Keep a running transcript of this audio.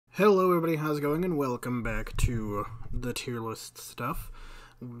Hello everybody, how's it going, and welcome back to the tier list stuff.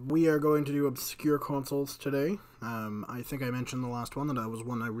 We are going to do obscure consoles today. I think I mentioned the last one that was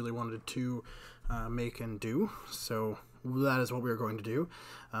one I really wanted to make and do, so that is what we are going to do.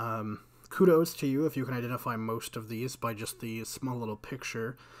 Kudos to you if you can identify most of these by just the small little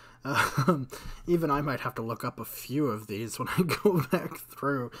picture. Even I might have to look up a few of these when I go back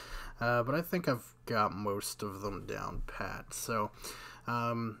through, but I think I've got most of them down pat, so...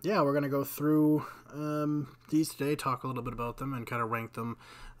 yeah, we're going to go through these today, talk a little bit about them, and kind of rank them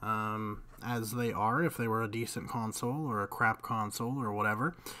as they are, if they were a decent console or a crap console or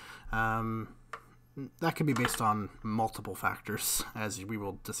whatever. That could be based on multiple factors, as we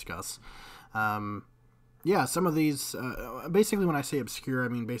will discuss. Yeah, some of these, basically when I say obscure, I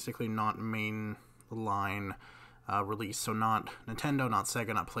mean basically not main line release, so not Nintendo, not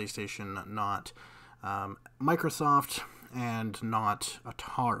Sega, not PlayStation, not Microsoft, and not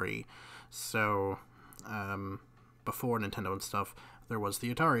Atari. So before Nintendo and stuff, there was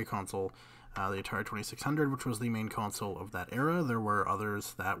the Atari console, the Atari 2600, which was the main console of that era. There were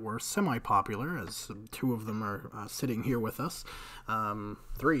others that were semi-popular, as two of them are sitting here with us.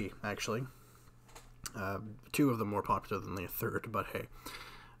 Three, actually. Two of them more popular than the third, but hey,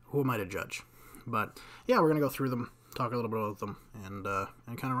 who am I to judge? But yeah, we're going to go through them, talk a little bit about them, and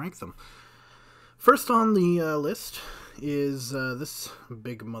kind of rank them. First on the list is this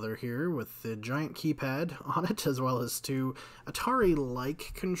big mother here with the giant keypad on it, as well as two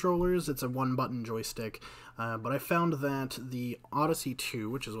Atari-like controllers. It's a one-button joystick, but I found that the Odyssey 2,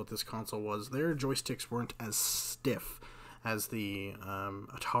 which is what this console was, their joysticks weren't as stiff as the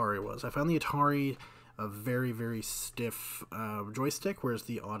Atari was. I found the Atari a very, very stiff joystick, whereas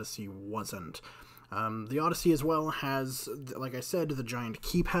the Odyssey wasn't. The Odyssey as well has, like I said, the giant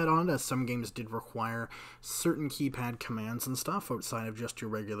keypad on it, as some games did require certain keypad commands and stuff outside of just your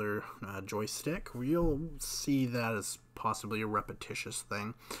regular joystick. You'll see that as possibly a repetitious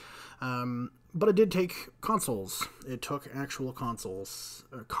thing. But it did take consoles. It took actual cartridges.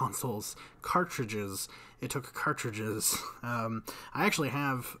 It took cartridges. I actually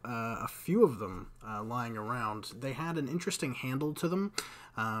have a few of them lying around. They had an interesting handle to them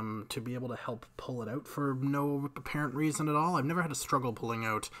to be able to help pull it out for no apparent reason at all. I've never had a struggle pulling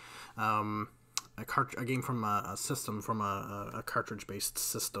out a game from a system, from a cartridge-based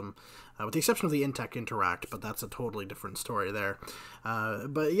system, with the exception of the Intech Interact, but that's a totally different story there.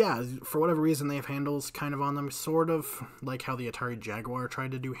 But yeah, for whatever reason, they have handles kind of on them, sort of like how the Atari Jaguar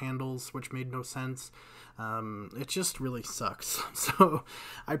tried to do handles, which made no sense. It just really sucks. So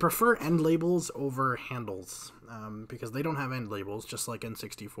I prefer end labels over handles, because they don't have end labels, just like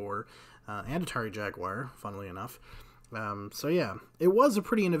N64 and Atari Jaguar, funnily enough. So yeah, it was a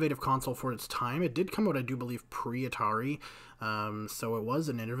pretty innovative console for its time. It did come out, I do believe, pre-Atari, so it was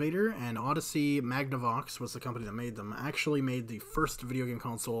an innovator, and Odyssey Magnavox was the company that made them, actually made the first video game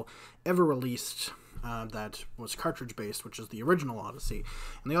console ever released that was cartridge-based, which is the original Odyssey.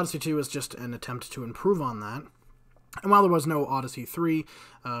 And the Odyssey 2 is just an attempt to improve on that. And while there was no Odyssey 3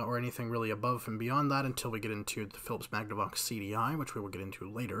 or anything really above and beyond that until we get into the Philips Magnavox CDI, which we will get into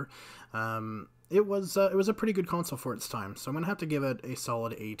later, it was a pretty good console for its time. So I'm going to have to give it a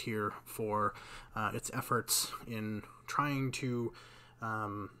solid A tier for its efforts in trying to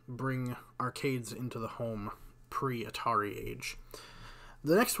bring arcades into the home pre-Atari age.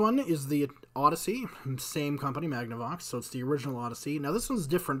 The next one is the Odyssey, same company, Magnavox, so it's the original Odyssey. Now this one's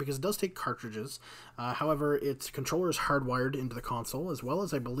different because it does take cartridges, however its controller is hardwired into the console, as well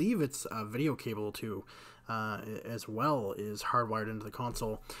as I believe its video cable too, as well is hardwired into the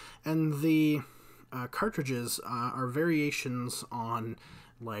console. And the cartridges are variations on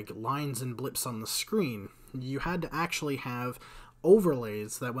like lines and blips on the screen. You had to actually have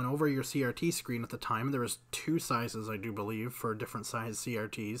overlays that went over your CRT screen at the time. There was two sizes, I do believe, for different size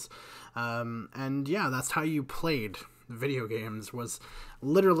CRTs. And yeah, that's how you played video games, was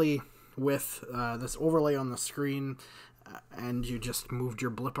literally with this overlay on the screen, and you just moved your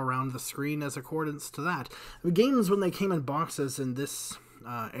blip around the screen as accordance to that. The games, when they came in boxes in this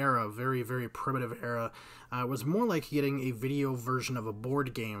era, very, very primitive era, was more like getting a video version of a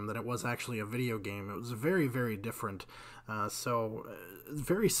board game than it was actually a video game. It was very, very different. So,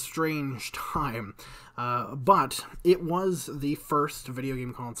 very strange time. But it was the first video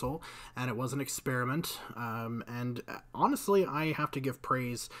game console, and it was an experiment. And honestly, I have to give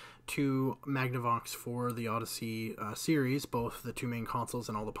praise to Magnavox for the Odyssey series, both the two main consoles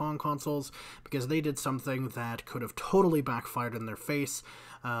and all the Pong consoles, because they did something that could have totally backfired in their face,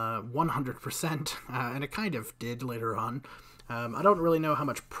 100%, and it kind of did later on. I don't really know how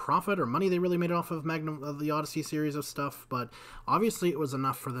much profit or money they really made off of the Odyssey series of stuff, but obviously it was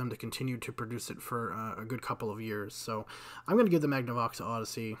enough for them to continue to produce it for a good couple of years. So I'm going to give the Magnavox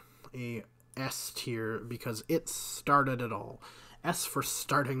Odyssey a S tier because it started it all. S for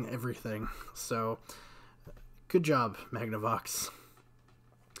starting everything. So good job, Magnavox.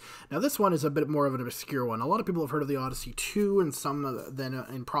 Now this one is a bit more of an obscure one. A lot of people have heard of the Odyssey 2 and some then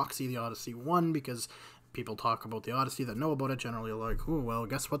in proxy the Odyssey 1 because people talk about the Odyssey that know about it generally like, oh, well,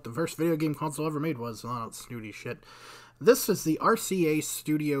 guess what the first video game console ever made was? Oh, snooty shit. This is the RCA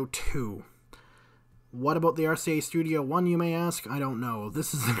Studio 2. What about the RCA Studio 1, you may ask? I don't know.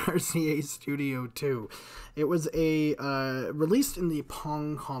 This is the RCA Studio 2. It was released in the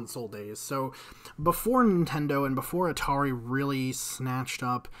Pong console days. So before Nintendo and before Atari really snatched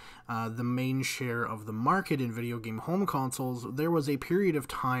up the main share of the market in video game home consoles, there was a period of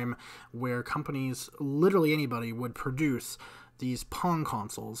time where companies, literally anybody, would produce these Pong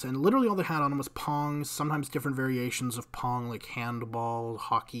consoles, and literally all they had on them was Pong, sometimes different variations of Pong, like handball,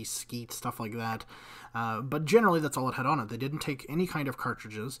 hockey, skeet, stuff like that, but generally that's all it had on it. They didn't take any kind of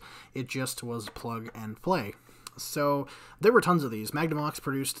cartridges, it just was plug and play. So there were tons of these. Magnavox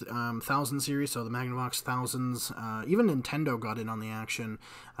produced 1000 series, so the Magnavox Thousands. Even Nintendo got in on the action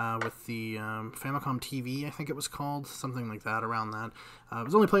with the Famicom TV, I think it was called, something like that, around that. It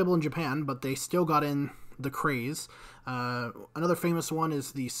was only playable in Japan, but they still got in the craze. Another famous one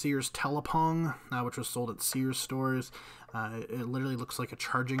is the Sears Telepong, which was sold at Sears stores. It literally looks like a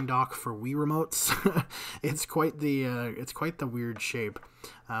charging dock for Wii remotes. It's quite the weird shape.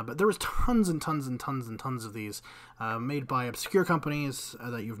 But there was tons and tons and tons and tons of these made by obscure companies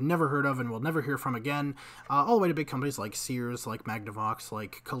that you've never heard of and will never hear from again, all the way to big companies like Sears, like Magnavox,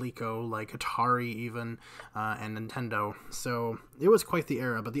 like Coleco, like Atari even, and Nintendo. So it was quite the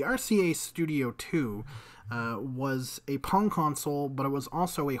era. But the RCA Studio 2 was a Pong console, but it was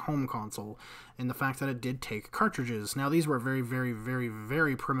also a home console in the fact that it did take cartridges. Now, these were very, very, very,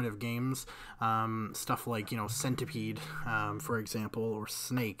 very primitive games, stuff like, Centipede, for example, or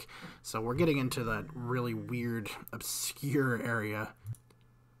Snake. So we're getting into that really weird, obscure area.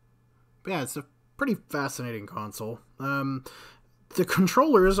 But yeah, it's a pretty fascinating console. The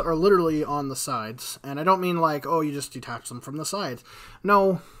controllers are literally on the sides, and I don't mean like, oh, you just detach them from the sides.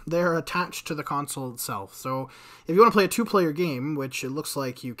 No, they're attached to the console itself. So if you want to play a two-player game, which it looks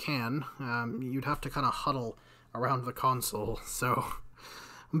like you can, you'd have to kind of huddle around the console. So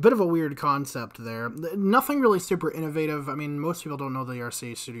a bit of a weird concept there. Nothing really super innovative. I mean, most people don't know the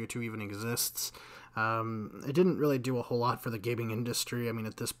RCA Studio 2 even exists. It didn't really do a whole lot for the gaming industry. I mean,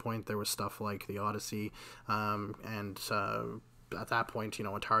 at this point, there was stuff like the Odyssey, and at that point,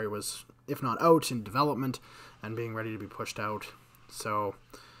 Atari was, if not out, in development and being ready to be pushed out. So,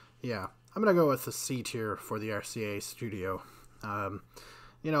 yeah, I'm going to go with the C tier for the RCA Studio.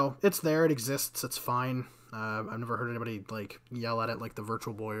 It's there, it exists, it's fine. I've never heard anybody, yell at it like the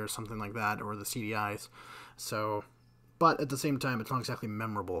Virtual Boy or something like that, or the CDIs. So, but at the same time, it's not exactly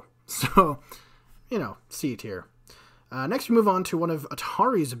memorable. So, C tier. Next, we move on to one of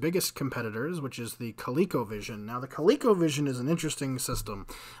Atari's biggest competitors, which is the ColecoVision. Now, the ColecoVision is an interesting system.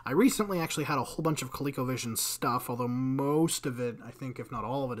 I recently actually had a whole bunch of ColecoVision stuff, although most of it, I think, if not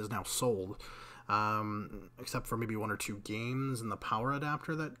all of it, is now sold. Except for maybe one or two games and the power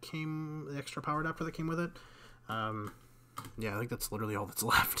adapter that came, the extra power adapter that came with it. Yeah, I think that's literally all that's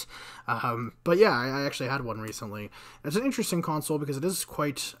left. But yeah, I actually had one recently. It's an interesting console because it is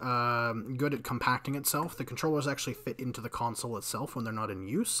quite good at compacting itself. The controllers actually fit into the console itself when they're not in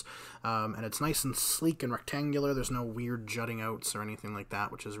use. And it's nice and sleek and rectangular. There's no weird jutting outs or anything like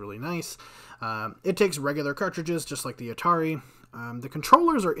that, which is really nice. It takes regular cartridges, just like the Atari. The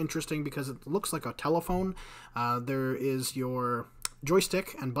controllers are interesting because it looks like a telephone. There is your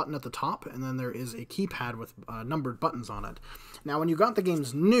joystick and button at the top, and then there is a keypad with numbered buttons on it. Now, when you got the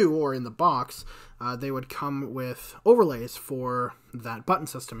games new or in the box, they would come with overlays for that button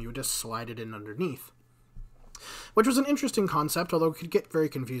system. You would just slide it in underneath, which was an interesting concept, although it could get very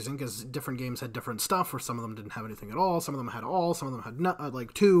confusing because different games had different stuff, or some of them didn't have anything at all, some of them had all, some of them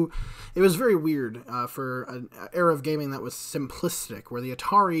had two. It was very weird for an era of gaming that was simplistic, where the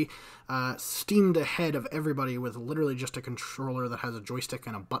Atari steamed ahead of everybody with literally just a controller that has a joystick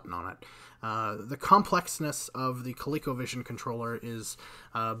and a button on it. The complexness of the ColecoVision controller is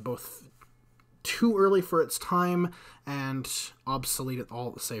both too early for its time and obsolete all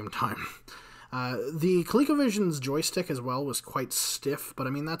at the same time. The ColecoVision's joystick as well was quite stiff, but I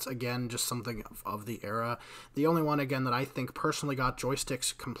mean, that's again just something of the era. The only one, again, that I think personally got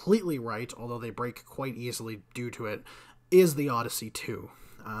joysticks completely right, although they break quite easily due to it, is the Odyssey 2.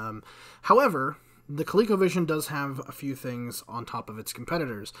 However, the ColecoVision does have a few things on top of its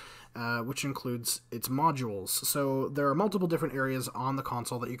competitors, which includes its modules. So there are multiple different areas on the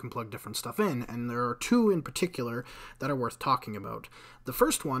console that you can plug different stuff in, and there are two in particular that are worth talking about. The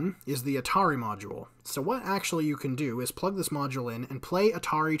first one is the Atari module. So what actually you can do is plug this module in and play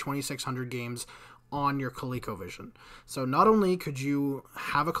Atari 2600 games on your ColecoVision. So not only could you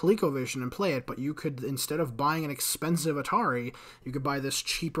have a ColecoVision and play it, but you could, instead of buying an expensive Atari, you could buy this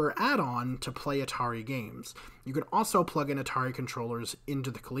cheaper add-on to play Atari games. You could also plug in Atari controllers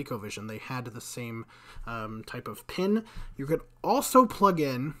into the ColecoVision. They had the same type of pin. You could also plug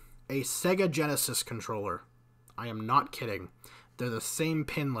in a Sega Genesis controller. I am not kidding. They're the same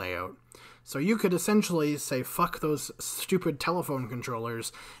pin layout. So you could essentially say, fuck those stupid telephone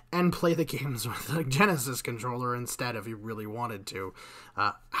controllers and play the games with a Genesis controller instead if you really wanted to.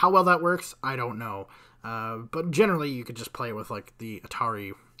 How well that works, I don't know. But generally you could just play it with like the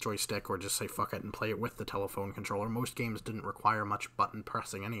Atari joystick, or just say fuck it and play it with the telephone controller. Most games didn't require much button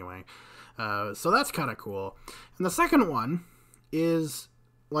pressing anyway. So that's kind of cool. And the second one is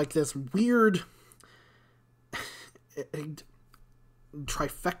like this weird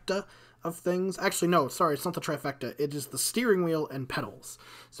trifecta of things. Actually, no, sorry, it's not the trifecta. It is the steering wheel and pedals.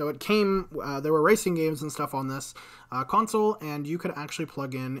 So it came, there were racing games and stuff on this console, and you could actually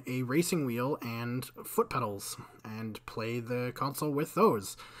plug in a racing wheel and foot pedals and play the console with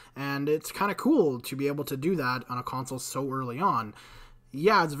those. And it's kind of cool to be able to do that on a console so early on.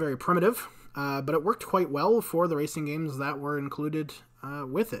 Yeah, it's very primitive, but it worked quite well for the racing games that were included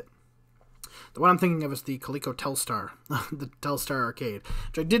with it. The one I'm thinking of is the Coleco Telstar, the Telstar Arcade,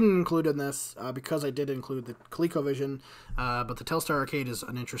 which I didn't include in this because I did include the ColecoVision, but the Telstar Arcade is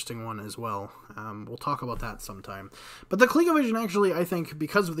an interesting one as well. We'll talk about that sometime. But the ColecoVision actually, I think,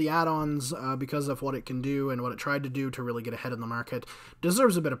 because of the add-ons, because of what it can do and what it tried to do to really get ahead in the market,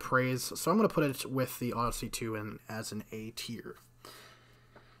 deserves a bit of praise, so I'm going to put it with the Odyssey 2 as an A tier.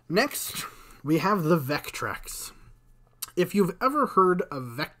 Next, we have the Vectrex. If you've ever heard of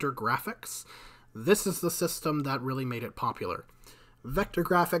vector graphics, this is the system that really made it popular. Vector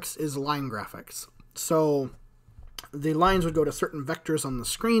graphics is line graphics. So the lines would go to certain vectors on the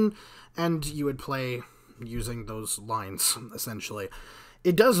screen, and you would play using those lines, essentially.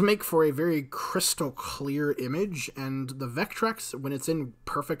 It does make for a very crystal clear image, and the Vectrex, when it's in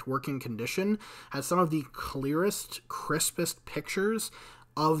perfect working condition, has some of the clearest, crispest pictures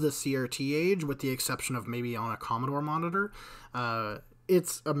of the CRT age, with the exception of maybe on a Commodore monitor.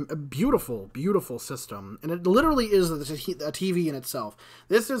 It's a beautiful, beautiful system, and it literally is a TV in itself.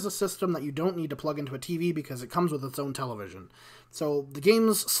 This is a system that you don't need to plug into a TV because it comes with its own television. So the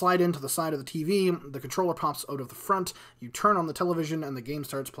games slide into the side of the TV, the controller pops out of the front, you turn on the television, and the game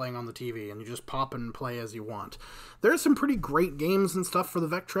starts playing on the TV, and you just pop and play as you want. There are some pretty great games and stuff for the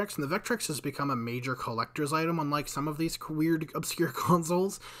Vectrex, and the Vectrex has become a major collector's item, unlike some of these weird, obscure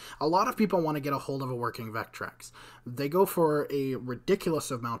consoles. A lot of people want to get a hold of a working Vectrex. They go for a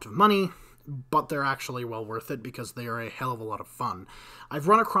ridiculous amount of money, but they're actually well worth it because they are a hell of a lot of fun. I've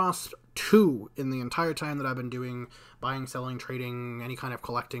run across 2 in the entire time that I've been doing buying, selling, trading, any kind of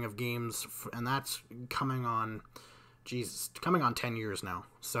collecting of games, and that's coming on 10 years now.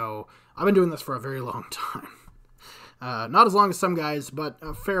 So I've been doing this for a very long time. Not as long as some guys, but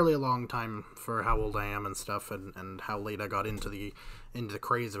a fairly long time for how old I am and stuff, and how late I got into the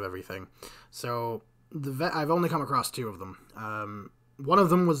craze of everything. So I've only come across 2 of them. One of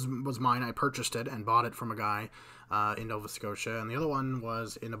them was mine. I purchased it and bought it from a guy in Nova Scotia, and the other one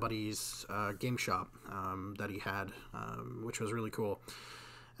was in a buddy's game shop that he had, which was really cool.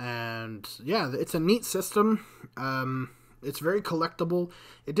 And yeah, it's a neat system. It's very collectible.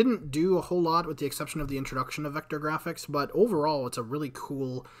 It didn't do a whole lot with the exception of the introduction of vector graphics, but overall it's a really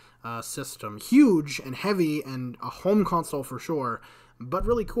cool system. Huge and heavy and a home console for sure, but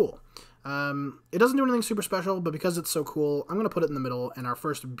really cool. It doesn't do anything super special, but because it's so cool, I'm going to put it in the middle in our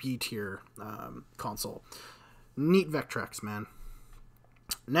first B tier console. Neat Vectrex, man.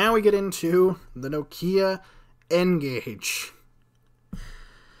 Now we get into the Nokia N-Gage.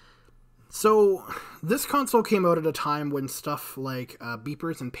 So, this console came out at a time when stuff like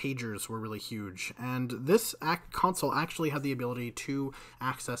beepers and pagers were really huge, and this console actually had the ability to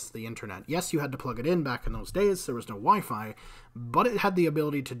access the internet. Yes, you had to plug it in back in those days, there was no Wi-Fi, but it had the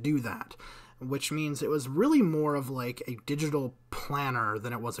ability to do that, which means it was really more of like a digital planner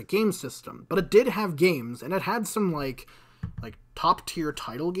than it was a game system. But it did have games, and it had some like top-tier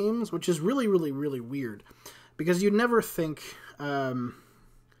title games, which is really, really, really weird, because you'd never think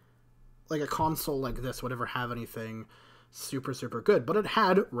like a console like this would ever have anything super, super good. But it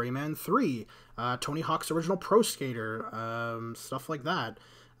had Rayman 3, Tony Hawk's original Pro Skater, stuff like that.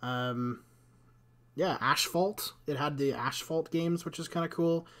 yeah, Asphalt. It had the Asphalt games, which is kind of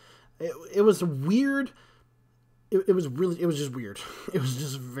cool. It was weird. It was just weird. It was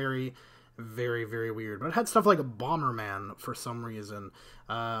just very, very, very weird. But it had stuff like a Bomberman for some reason.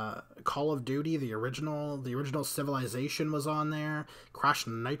 Call of Duty, the original Civilization was on there. Crash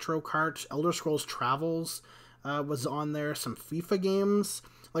Nitro Kart, Elder Scrolls Travels was on there. Some FIFA games.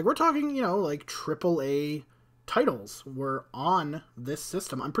 Like, we're talking, like AAA titles were on this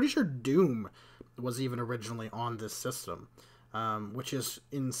system. I'm pretty sure Doom was even originally on this system, which is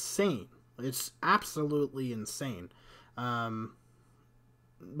insane. It's absolutely insane.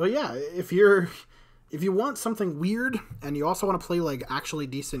 But yeah, if you want something weird and you also want to play like actually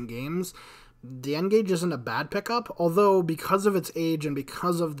decent games, the N-Gage isn't a bad pickup, although because of its age and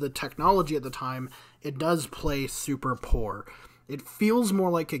because of the technology at the time, it does play super poor. It feels more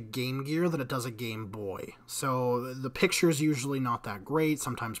like a Game Gear than it does a Game Boy. So the picture's usually not that great,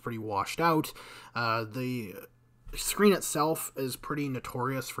 sometimes pretty washed out. The screen itself is pretty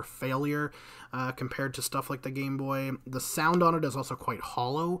notorious for failure compared to stuff like the Game Boy. The sound on it is also quite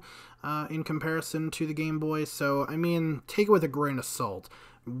hollow in comparison to the Game Boy. So, I mean, take it with a grain of salt.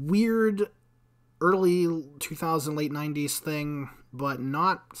 Weird early 2000, late 90s thing, but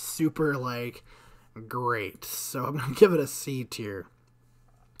not super, like, great. So I'm going to give it a C tier.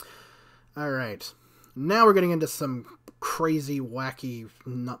 Alright. Now we're getting into some crazy, wacky,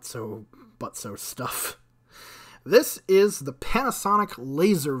 not-so-but-so stuff. This is the Panasonic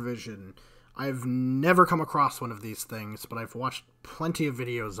LaserVision. I've never come across one of these things, but I've watched plenty of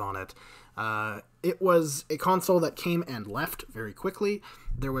videos on it. It was a console that came and left very quickly.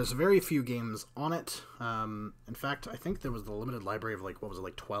 There was very few games on it. In fact, I think there was the limited library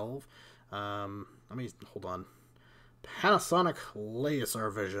of, 12? Let me, hold on. Panasonic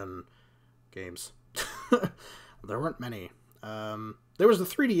LaserVision games. There weren't many. There was the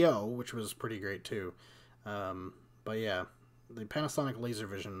 3DO, which was pretty great too. But yeah, the Panasonic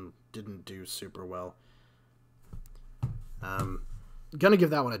LaserVision didn't do super well. Gonna give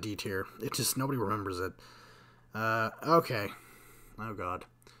that one a D tier. It just, nobody remembers it. Okay. Oh god.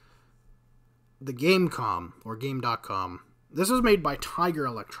 The Gamecom, or Game.com. This was made by Tiger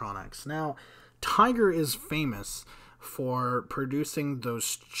Electronics. Now, Tiger is famous for producing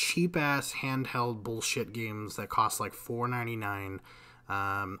those cheap-ass handheld bullshit games that cost like $4.99.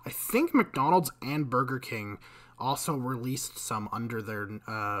 I think McDonald's and Burger King also released some under their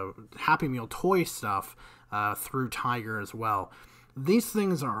Happy Meal toy stuff through Tiger as well. These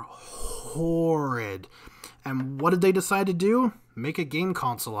things are horrid. And what did they decide to do? Make a game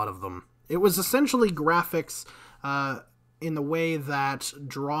console out of them. It was essentially graphics in the way that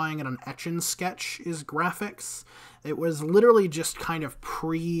drawing in an Etch-a-Sketch is graphics. It was literally just kind of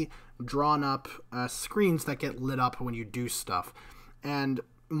pre-drawn up screens that get lit up when you do stuff. And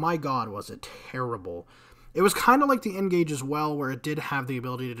my god, was it terrible. It was kind of like the N-Gage as well, where it did have the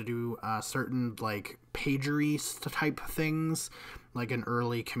ability to do certain, like, pagery type things, like an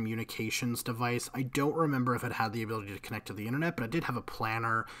early communications device. I don't remember if it had the ability to connect to the internet, but it did have a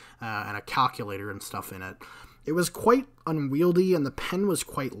planner and a calculator and stuff in it. It was quite unwieldy, and the pen was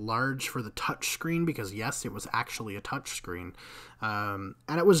quite large for the touch screen, because yes, it was actually a touch screen. And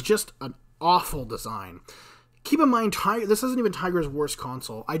it was just an awful design. Keep in mind, this isn't even Tiger's worst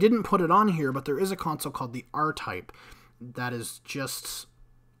console. I didn't put it on here, but there is a console called the R-Type that is just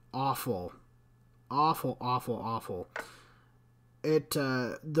awful. Awful, awful, awful. It,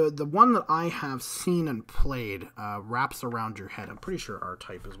 the one that I have seen and played, Wraps Around Your Head. I'm pretty sure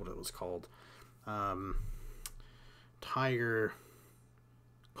R-Type is what it was called. Tiger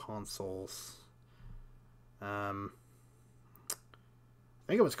consoles. I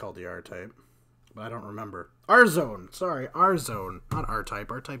think it was called the R-Type, but I don't remember. R-Zone. Sorry, R-Zone. Not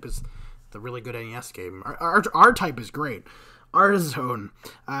R-Type. R-Type is the really good NES game. R-Type is great. R-Zone.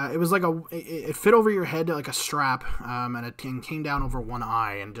 It was like it fit over your head like a strap, and it came down over one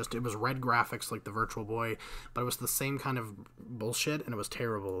eye, and just, it was red graphics like the Virtual Boy, but it was the same kind of bullshit, and it was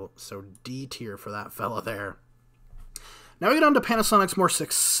terrible. So D tier for that fella there. Now we get on to Panasonic's more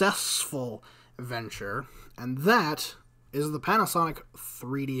successful venture, and that is the Panasonic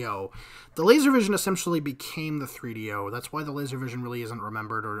 3DO. The LaserVision essentially became the 3DO. That's why the LaserVision really isn't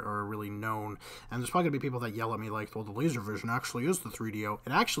remembered or really known. And there's probably going to be people that yell at me like, well, the LaserVision actually is the 3DO.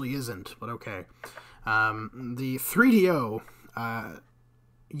 It actually isn't, but okay. The 3DO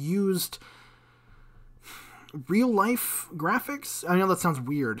used real-life graphics. I know that sounds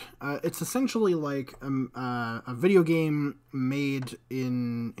weird. It's essentially like a video game made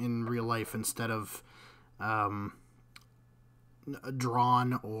in real life instead of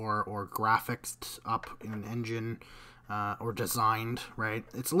drawn or graphics up in an engine or designed, right?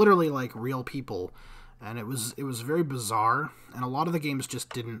 It's literally like real people and it was very bizarre, and a lot of the games just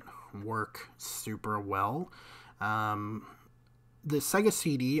didn't work super well. The Sega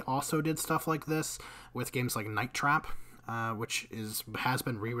CD also did stuff like this with games like Night Trap, which has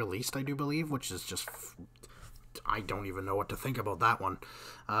been re-released, I do believe, which is just... I don't even know what to think about that one.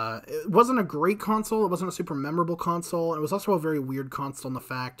 It wasn't a great console. It wasn't a super memorable console. It was also a very weird console in the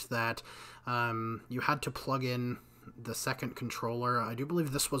fact that you had to plug in the second controller. I do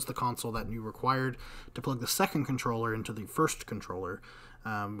believe this was the console that you required to plug the second controller into the first controller,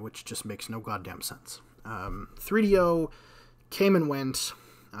 which just makes no goddamn sense. 3DO came and went.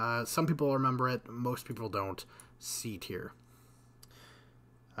 Some people remember it. Most people don't. C tier.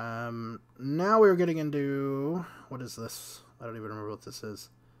 Now we're getting into... What is this? I don't even remember what this is.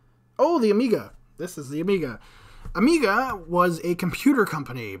 Oh, the Amiga. This is the Amiga. Amiga was a computer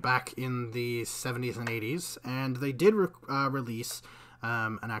company back in the 70s and 80s, and they did release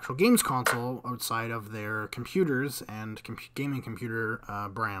an actual games console outside of their computers and gaming computer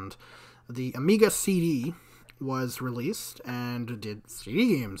brand. The Amiga CD was released and did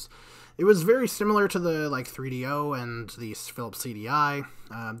CD games. It was very similar to the 3DO and the Philips CDI.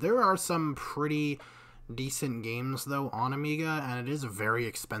 There are some pretty decent games, though, on Amiga, and it is very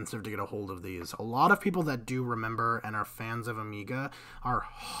expensive to get a hold of these. A lot of people that do remember and are fans of Amiga are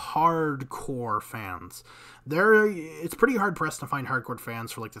hardcore fans. It's pretty hard-pressed to find hardcore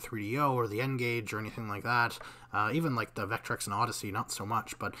fans for, the 3DO or the N-Gage or anything like that. Even, the Vectrex and Odyssey, not so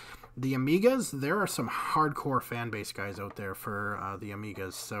much. But the Amigas, there are some hardcore fan-base guys out there for the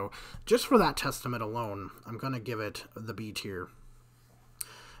Amigas. So, just for that testament alone, I'm going to give it the B tier.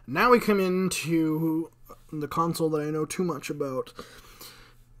 Now we come into the console that I know too much about.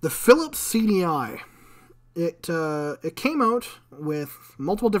 The Philips CDI. It came out with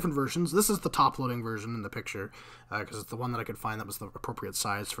multiple different versions. This is the top-loading version in the picture, because it's the one that I could find that was the appropriate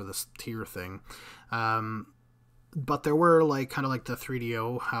size for this tier thing. But there were, kind of like the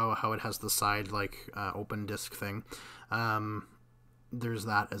 3DO, how it has the side, open disc thing. There's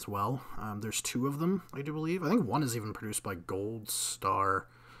that as well. There's two of them, I do believe. I think one is even produced by Gold Star.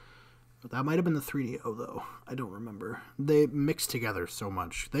 That might have been the 3DO, though. I don't remember. They mix together so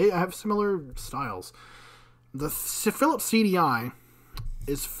much. They have similar styles. The Philips CDI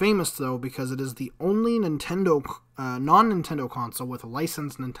is famous, though, because it is the only non-Nintendo console with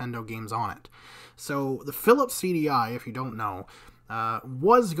licensed Nintendo games on it. So, the Philips CDI, if you don't know,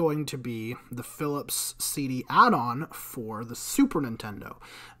 was going to be the Philips CD add-on for the Super Nintendo.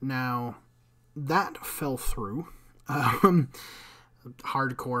 Now, that fell through.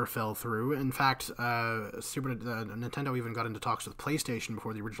 Hardcore fell through. In fact, Nintendo even got into talks with PlayStation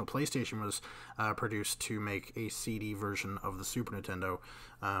before the original PlayStation was produced to make a CD version of the Super Nintendo,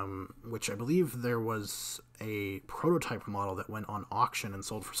 which I believe there was a prototype model that went on auction and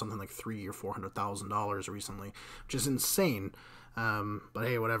sold for something like $300,000 or $400,000 recently, which is insane. But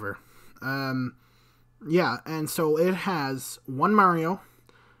hey, whatever. Yeah, and so it has one Mario,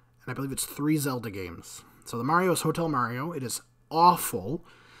 and I believe it's 3 Zelda games. So the Mario is Hotel Mario. It is awful.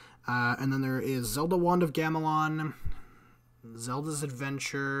 And then there is Zelda Wand of Gamelon, Zelda's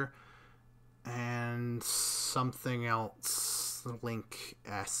Adventure, and something else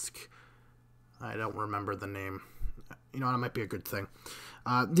Link-esque. I don't remember the name. You know what, it might be a good thing.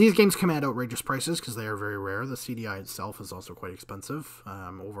 These games come at outrageous prices because they are very rare. The CDI itself is also quite expensive,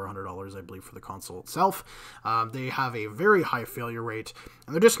 over $100, I believe, for the console itself. They have a very high failure rate,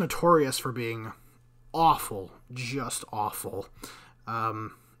 and they're just notorious for being awful, just awful.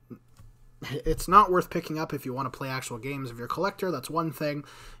 It's not worth picking up if you want to play actual games. If you're a collector, that's one thing.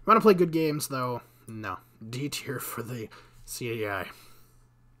 If you want to play good games, though, no. D tier for the CDI.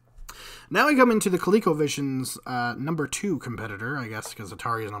 Now we come into the ColecoVision's number 2 competitor, I guess, because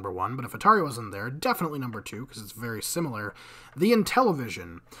Atari is number 1. But if Atari wasn't there, definitely number 2, because it's very similar. The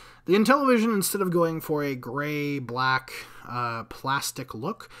Intellivision. The Intellivision, instead of going for a gray-black plastic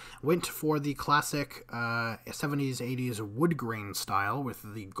look, went for the classic 70s, 80s wood grain style with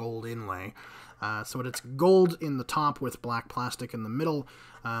the gold inlay. So it's gold in the top with black plastic in the middle,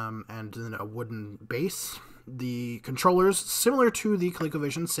 and then a wooden base. The controllers, similar to the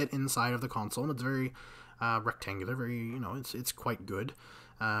ColecoVision, sit inside of the console, and it's very rectangular, very, it's quite good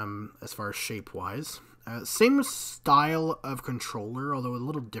as far as shape-wise. Same style of controller, although a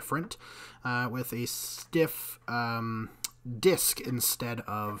little different, with a stiff disc instead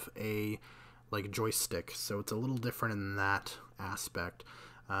of a joystick. So it's a little different in that aspect,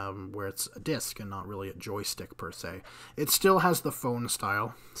 where it's a disc and not really a joystick per se. It still has the phone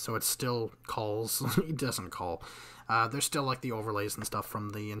style, so it still calls. It doesn't call. There's still the overlays and stuff from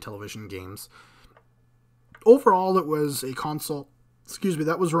the Intellivision games. Overall, it was a console,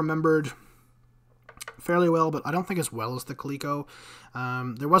 that was remembered fairly well, but I don't think as well as the Coleco.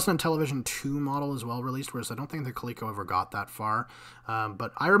 There wasn't a Television 2 model as well released, whereas I don't think the Coleco ever got that far.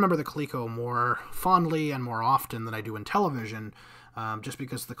 But I remember the Coleco more fondly and more often than I do in Television, just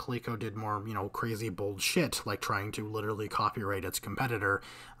because the Coleco did more, crazy, bold shit, like trying to literally copyright its competitor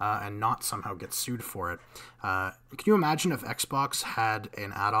and not somehow get sued for it. Can you imagine if Xbox had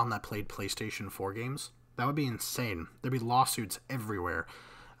an add-on that played PlayStation 4 games? That would be insane. There'd be lawsuits everywhere.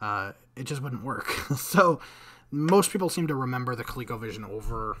 It just wouldn't work. So most people seem to remember the ColecoVision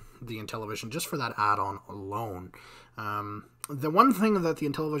over the Intellivision just for that add-on alone. The one thing that the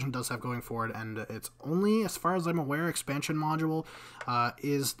Intellivision does have going for it, and it's only, as far as I'm aware, expansion module,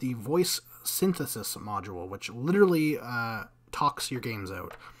 is the voice synthesis module, which literally talks your games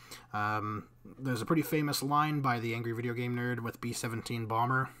out. There's a pretty famous line by the Angry Video Game Nerd with B-17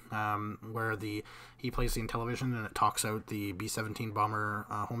 Bomber, where he plays the Intellivision and it talks out the B-17 Bomber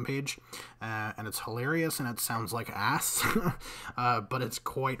homepage, and it's hilarious and it sounds like ass, but it's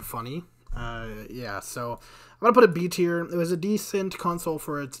quite funny. So I'm gonna put a B tier. It was a decent console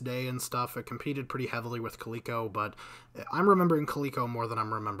for its day and stuff. It competed pretty heavily with Coleco, but I'm remembering Coleco more than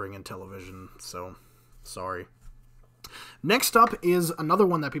I'm remembering Intellivision, so sorry. Next up is another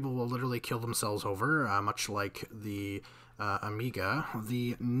one that people will literally kill themselves over, much like the Amiga,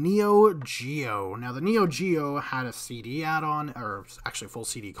 the Neo Geo. Now, the Neo Geo had a CD add-on, or actually a full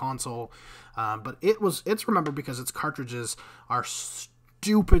CD console, but it's remembered because its cartridges are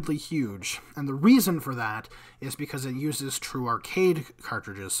stupidly huge, and the reason for that is because it uses true arcade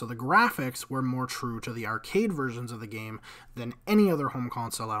cartridges, so the graphics were more true to the arcade versions of the game than any other home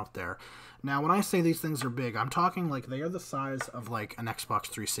console out there. Now, when I say these things are big, I'm talking like they are the size of like an Xbox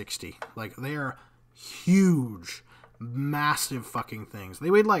 360. Like, they are huge, massive fucking things. They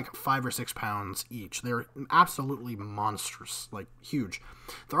weighed like 5 or 6 pounds each. They're absolutely monstrous, like huge.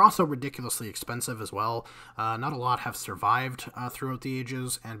 They're also ridiculously expensive as well. Not a lot have survived throughout the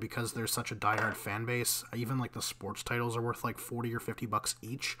ages, and because there's such a diehard fan base, even like the sports titles are worth like 40 or 50 bucks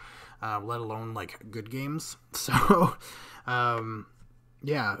each, let alone like good games. So,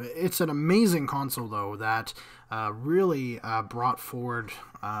 yeah, it's an amazing console, though, that really brought forward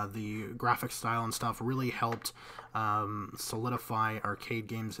the graphic style and stuff, really helped solidify arcade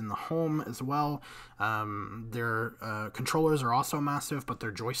games in the home as well. Their controllers are also massive, but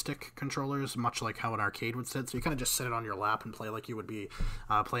they're joystick controllers, much like how an arcade would sit. So you kind of just sit it on your lap and play like you would be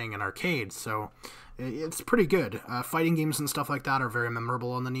playing an arcade. So it's pretty good. Fighting games and stuff like that are very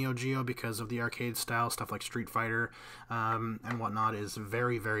memorable on the Neo Geo because of the arcade style. Stuff like Street Fighter and whatnot is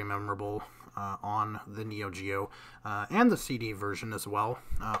very, very memorable on the Neo Geo, and the CD version as well.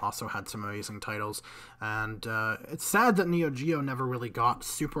 Also had some amazing titles, and it's sad that Neo Geo never really got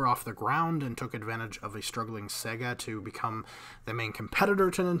super off the ground and took advantage of a struggling Sega to become the main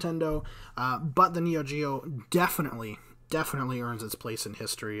competitor to Nintendo, but the Neo Geo definitely earns its place in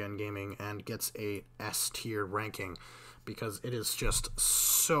history and gaming and gets a S-tier ranking because it is just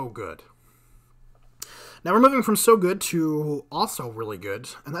so good. Now we're moving from so good to also really good,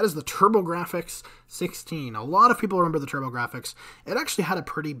 and that is the TurboGrafx 16. A lot of people remember the TurboGrafx. It actually had a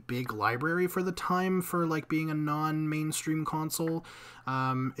pretty big library for the time for like being a non-mainstream console.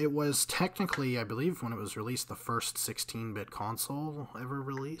 It was technically, I believe, when it was released, the first 16-bit console ever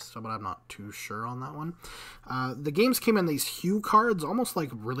released, but I'm not too sure on that one. The games came in these Hue cards, almost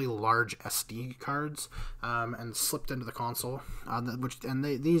like really large SD cards, and slipped into the console.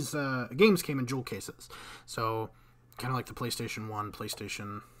 These games came in jewel cases, so kind of like the PlayStation 1,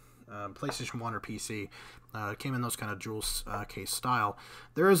 PlayStation 1 or PC, came in those kind of jewel case style.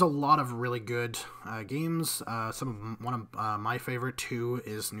 There is a lot of really good games. One of my favorite two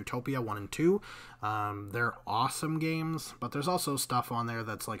is Neutopia 1 and 2. They're awesome games, but there's also stuff on there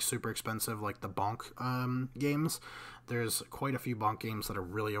that's like super expensive, like the Bonk games. There's quite a few Bonk games that are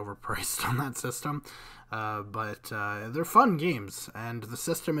really overpriced on that system, but they're fun games, and the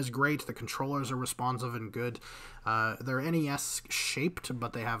system is great. The controllers are responsive and good. They're NES shaped,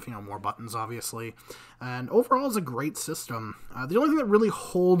 but they have more buttons, obviously, and overall it's a great system. The only thing that really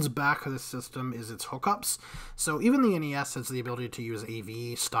holds back this system is its hookups. So even the NES has the ability to use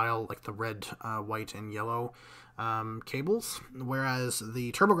AV style, like the red, white, and yellow cables, whereas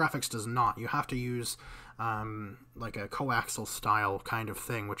the TurboGrafx does not. You have to use like a coaxial style kind of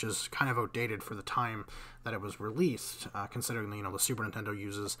thing, which is kind of outdated for the time that it was released, considering the Super Nintendo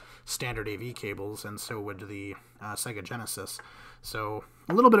uses standard AV cables, and so would the Sega Genesis. So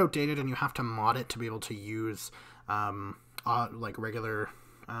a little bit outdated, and you have to mod it to be able to use like regular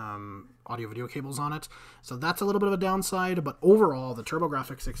audio-video cables on it. So that's a little bit of a downside, but overall, the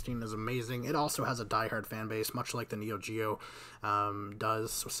TurboGrafx 16 is amazing. It also has a diehard fan base, much like the Neo Geo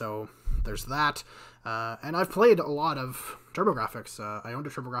does, so there's that. And I've played a lot of TurboGrafx. I owned a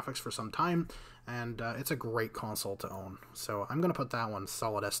TurboGrafx for some time, and it's a great console to own. So I'm going to put that one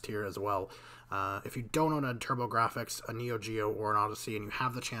solid S tier as well. If you don't own a TurboGrafx, a Neo Geo, or an Odyssey, and you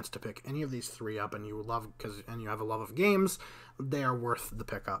have the chance to pick any of these three up, and you have a love of games, they are worth the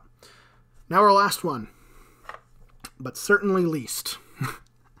pickup. Now our last one, but certainly least,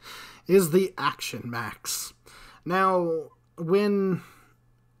 is the Action Max. Now, when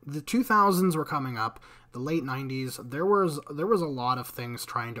the 2000s were coming up, the late 90s, there was a lot of things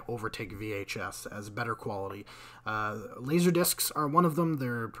trying to overtake VHS as better quality. Laser discs are one of them.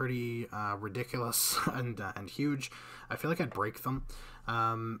 They're pretty ridiculous and huge. I feel like I'd break them.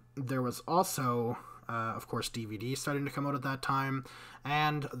 There was also, of course, DVD starting to come out at that time,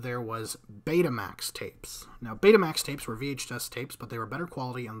 and there was Betamax tapes. Now, Betamax tapes were VHS tapes, but they were better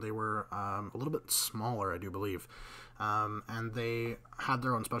quality, and they were a little bit smaller, I do believe. And they had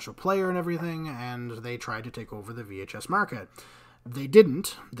their own special player and everything, and they tried to take over the VHS market. They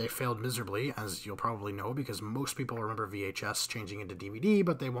didn't. They failed miserably, as you'll probably know, because most people remember VHS changing into DVD,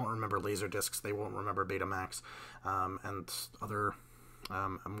 but they won't remember Laserdiscs, they won't remember Betamax, and other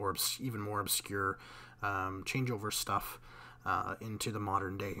even more obscure changeover stuff into the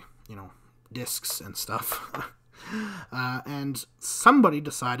modern day, discs and stuff. And somebody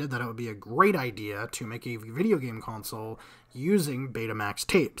decided that it would be a great idea to make a video game console using Betamax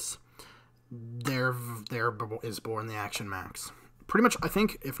tapes. There is born the Action Max. Pretty much, I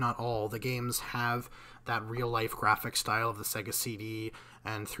think, if not all, the games have that real-life graphic style of the Sega CD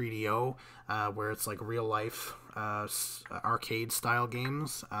and 3DO, where it's like real-life arcade-style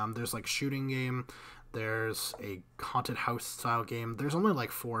games. There's like shooting game. There's a haunted house-style game. There's only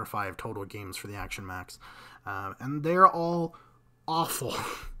like 4 or 5 total games for the Action Max. And they're all awful.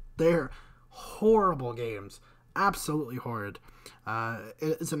 They're horrible games. Absolutely horrid.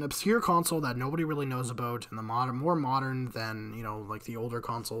 It's an obscure console that nobody really knows about, and more modern than, like the older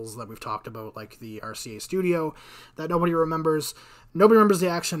consoles that we've talked about, like the RCA Studio, that nobody remembers. Nobody remembers the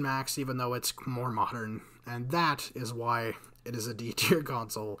Action Max, even though it's more modern, and that is why it is a D-tier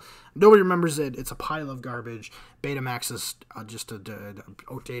console. Nobody remembers it. It's a pile of garbage. Betamax is just an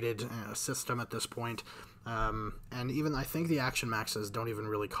outdated system at this point. And even I think the Action Maxes don't even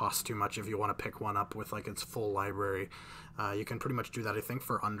really cost too much if you want to pick one up with like its full library. You can pretty much do that, I think,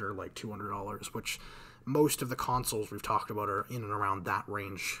 for under like $200, which most of the consoles we've talked about are in and around that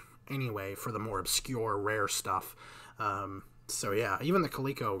range anyway for the more obscure, rare stuff. So yeah, even the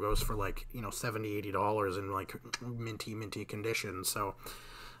Coleco goes for like, $70, $80 in like minty condition. So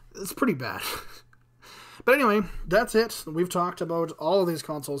it's pretty bad. But anyway, that's it. We've talked about all of these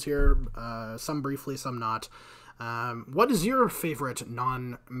consoles here, some briefly, some not. What is your favorite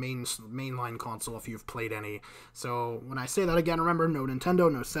non-mainline console if you've played any? So when I say that again, remember, no Nintendo,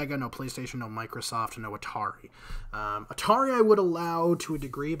 no Sega, no PlayStation, no Microsoft, no Atari. Atari I would allow to a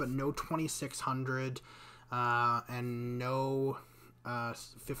degree, but no 2600, and no,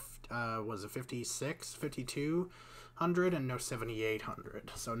 was it 56, 5200, and no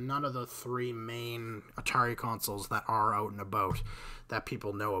 7800. So none of the 3 main Atari consoles that are out and about that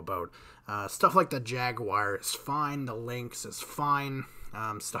people know about. Stuff like the Jaguar is fine, the Lynx is fine,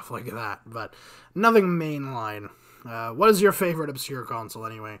 stuff like that, but nothing mainline. What is your favorite obscure console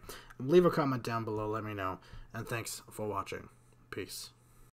anyway? Leave a comment down below, let me know, and thanks for watching. Peace.